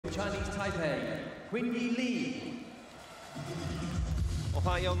Chinese Taipei, Qinyi Li. Well,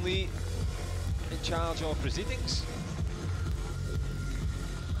 Hai Young Lee in charge of proceedings.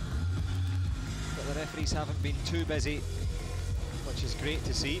 But the referees haven't been too busy, which is great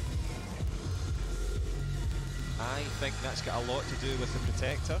to see. I think that's got a lot to do with the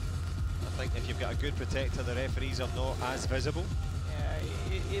protector. I think if you've got a good protector, the referees are not as visible.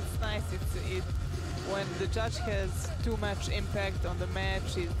 Yeah, it's nice. When the judge has too much impact on the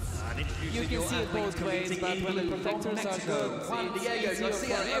match, you can see it both ways, but when the protectors are good, it's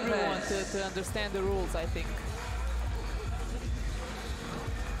easier for everyone to understand the rules, I think.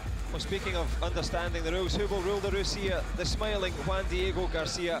 Well, speaking of understanding the rules, who will rule the roost here? The smiling Juan Diego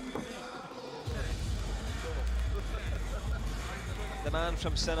Garcia. The man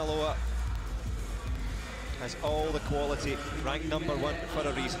from Sinaloa has all the quality, ranked #1 for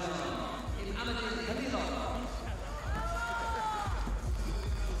a reason.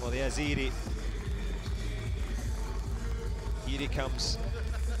 Well, the Aziri, here he comes.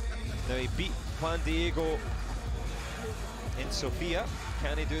 Now he beat Juan Diego in Sofia.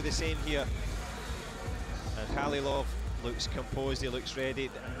 Can he do the same here? And Khalilov looks composed, he looks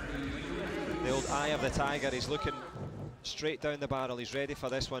ready. The old eye of the tiger, he's looking straight down the barrel, he's ready for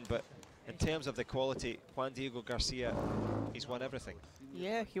this one, but in terms of the quality, Juan Diego Garcia, he's won everything.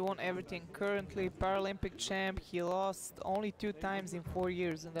 Yeah, he won everything. Currently Paralympic champ, he lost only 2 times in 4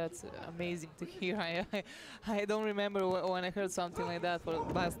 years, and that's amazing to hear. I don't remember when I heard something like that for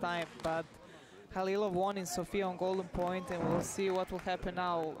the last time, but Khalilov won in Sofia on golden point, and we'll see what will happen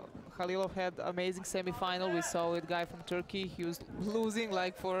now. Khalilov had amazing semi-final. We saw it, guy from Turkey. He was losing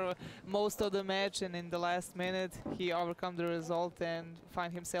like for most of the match, and in the last minute he overcome the result and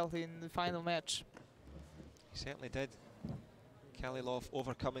find himself in the final match. He certainly did. Khalilov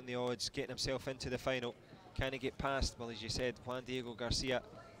overcoming the odds, getting himself into the final. Can he get past? Well, as you said, Juan Diego Garcia,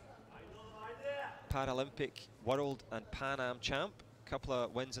 Paralympic, World and Pan Am champ. Couple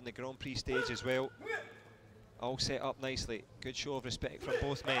of wins in the Grand Prix stage as well. All set up nicely. Good show of respect from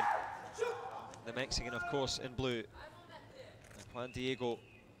both men. The Mexican, of course, in blue. And Juan Diego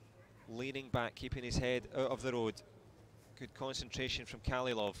leaning back, keeping his head out of the road. Good concentration from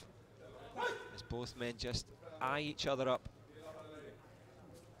Khalilov, as both men just eye each other up.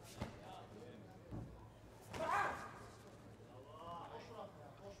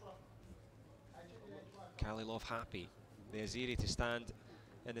 Khalilov happy. The Aziri to stand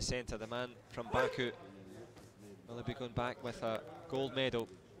in the centre. The man from Baku will be going back with a gold medal.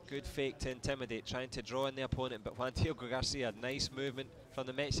 Good fake to intimidate, trying to draw in the opponent, but Juan Diego Garcia, nice movement from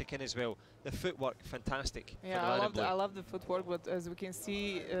the Mexican as well. The footwork, fantastic. Yeah, I love the footwork, but as we can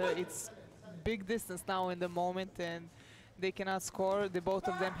see, it's big distance now in the moment, and they cannot score. Both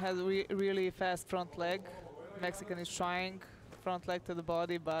of them have really fast front leg. Mexican is trying front leg to the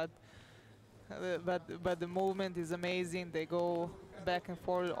body, but the movement is amazing. They go back and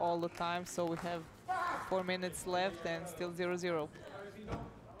forth all the time, so we have 4 minutes left and still 0-0.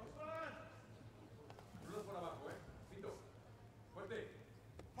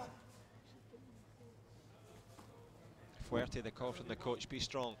 Fuerte, the call from the coach, be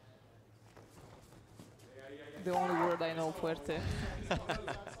strong. The only word I know, fuerte.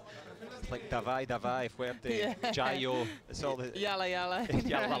 It's like davai, davai, fuerte, yeah. Jayo, it's all the... Yala, yala.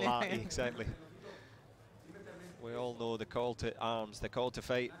 Yala, la, exactly. We all know the call to arms, the call to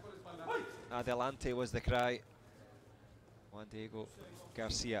fight. Adelante was the cry. Juan Diego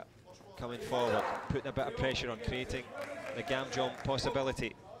Garcia coming forward, putting a bit of pressure on, creating the Gamjom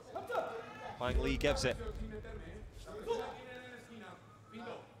possibility. Huang Li gives it.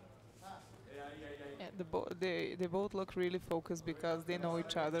 Yeah, they both look really focused because they know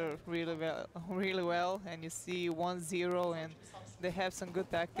each other really well, and you see 1-0, and they have some good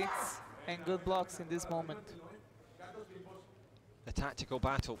tactics and good blocks in this moment. The tactical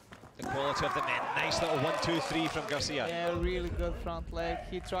battle, the quality of the men. Nice little 1-2-3 from Garcia. Yeah, really good front leg.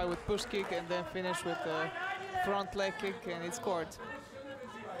 He tried with push kick and then finished with a front leg kick, and he scored.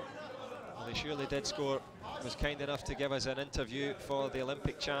 Well, he surely did score. Was kind enough to give us an interview for the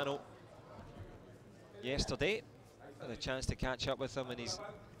Olympic Channel yesterday. Had a chance to catch up with him, and he's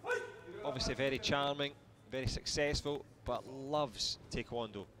obviously very charming, very successful, but loves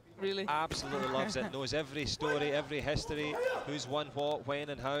Taekwondo. Really? Absolutely loves it, knows every story, every history, who's won what, when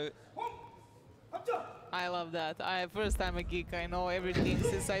and how. I love that. First time a geek, I know everything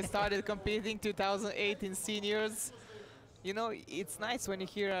since I started competing 2008 in seniors. You know, it's nice when you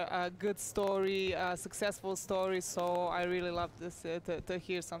hear a good story, a successful story, so I really love this, to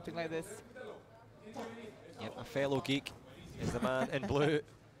hear something like this. Yep, a fellow geek is the man in blue.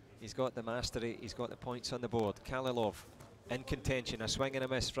 He's got the mastery, he's got the points on the board. Khalilov in contention. A swing and a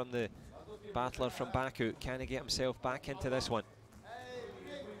miss from the battler from Baku. Can he get himself back into this one?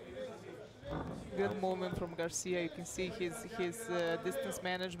 Good movement from Garcia. You can see his distance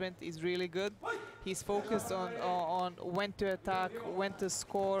management is really good. He's focused on when to attack, when to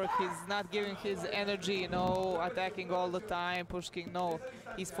score. He's not giving his energy, you know, attacking all the time, pushing. No,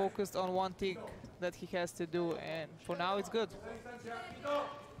 he's focused on one thing that he has to do, and for now it's good.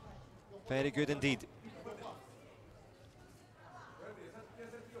 Very good indeed.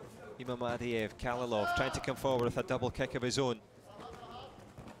 Imamadiev, Khalilov trying to come forward with a double kick of his own.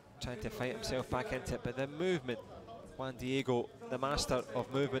 Trying to fight himself back into it, but the movement, Juan Diego, the master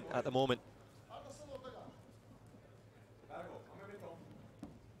of movement at the moment.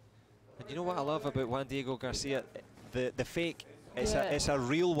 And you know what I love about Juan Diego Garcia? The fake, it's a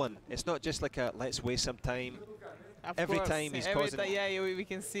real one. It's not just like a let's waste some time. Every time he's causing... Yeah, we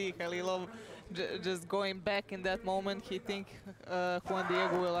can see Khalilov just going back in that moment. He think Juan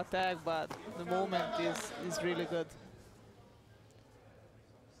Diego will attack, but the movement is really good.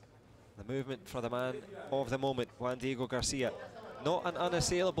 The movement for the man of the moment, Juan Diego Garcia. Not an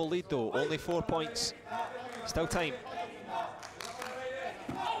unassailable lead though, only 4 points. Still time.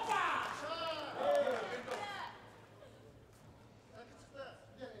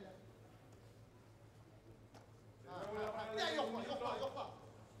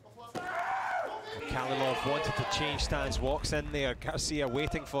 Khalilov wanted to change stance, walks in there, Garcia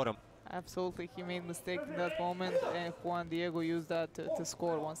waiting for him. Absolutely, he made a mistake in that moment, and Juan Diego used that to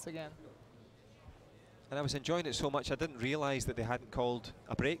score once again. And I was enjoying it so much, I didn't realize that they hadn't called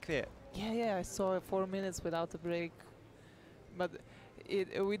a break there. Yeah, I saw 4 minutes without a break. But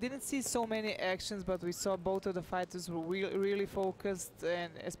we didn't see so many actions, but we saw both of the fighters were really focused,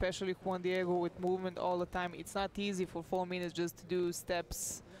 and especially Juan Diego with movement all the time. It's not easy for 4 minutes just to do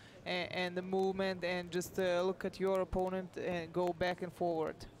steps and the movement and just look at your opponent and go back and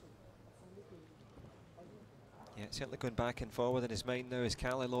forward. Yeah, certainly going back and forward in his mind now is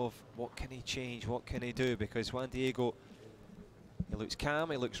Khalilov. What can he change? What can he do? Because Juan Diego, he looks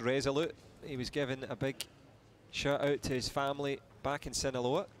calm, he looks resolute. He was given a big shout out to his family back in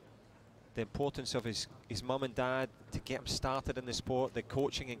Sinaloa. The importance of his mum and dad to get him started in the sport, the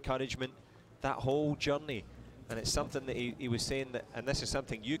coaching, encouragement, that whole journey. And it's something that he was saying that, and this is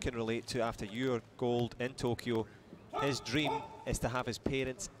something you can relate to after your gold in Tokyo. His dream is to have his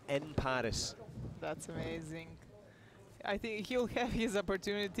parents in Paris. That's amazing. I think he'll have his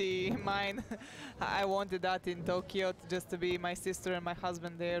opportunity in mind. I wanted that in Tokyo, just to be my sister and my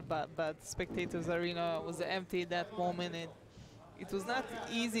husband there, but Spectators Arena was empty at that moment, and it was not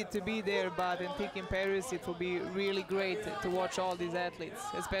easy to be there, but I think in Paris it will be really great to watch all these athletes,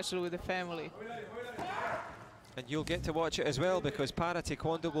 especially with the family. And you'll get to watch it as well, because Para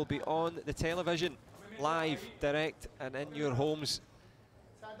Taekwondo will be on the television, live, direct, and in your homes.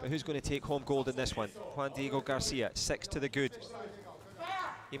 But who's going to take home gold in this one? Juan Diego Garcia, 6 to the good.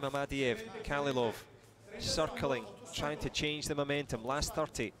 Imamadiev, Khalilov, circling, trying to change the momentum. Last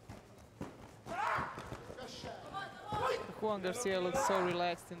 30. Juan Garcia looks so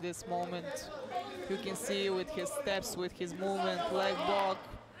relaxed in this moment. You can see with his steps, with his movement, leg block,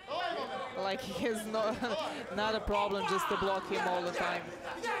 like he has not a problem just to block him all the time.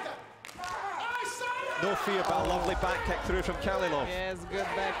 No fear, but a lovely back kick through from Khalilov. Yes, good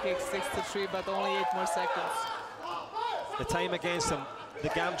back kick, 6-3, but only 8 more seconds. The time against him. The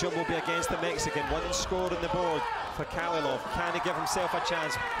gam jump will be against the Mexican. One score on the board for Khalilov. Can he give himself a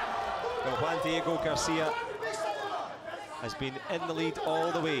chance? Well, Juan Diego Garcia has been in the lead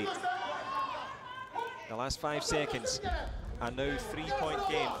all the way. The last 5 seconds are now 3-point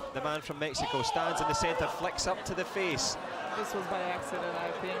game. The man from Mexico stands in the center, flicks up to the face. This was by accident,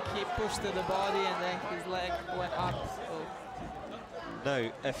 I think. He pushed to the body and then his leg went up. So.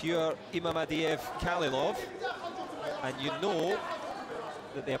 Now, if you're Imamadiev Khalilov and you know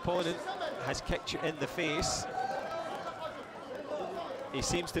that the opponent has kicked you in the face, he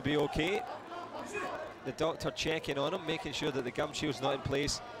seems to be okay. The doctor checking on him, making sure that the gum shield's not in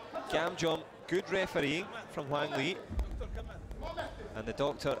place. Gam jump, good refereeing from Wang Li. And the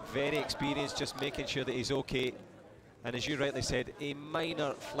doctor, very experienced, just making sure that he's okay. And as you rightly said, a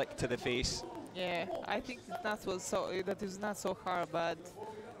minor flick to the face. Yeah, I think that is not so hard, but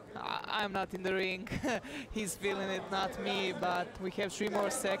I'm not in the ring. He's feeling it, not me, but we have 3 more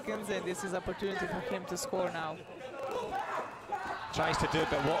seconds and this is opportunity for him to score now. Tries to do it,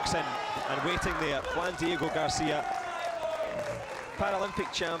 but walks in and waiting there. Juan Diego Garcia,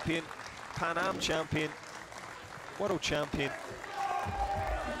 Paralympic champion, Pan Am champion, world champion.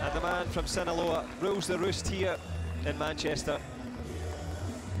 And the man from Sinaloa rules the roost here in Manchester.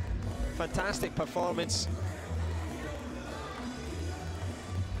 Fantastic performance.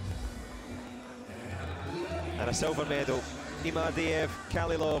 And a silver medal, Imadiev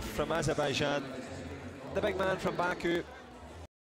Khalilov from Azerbaijan, the big man from Baku,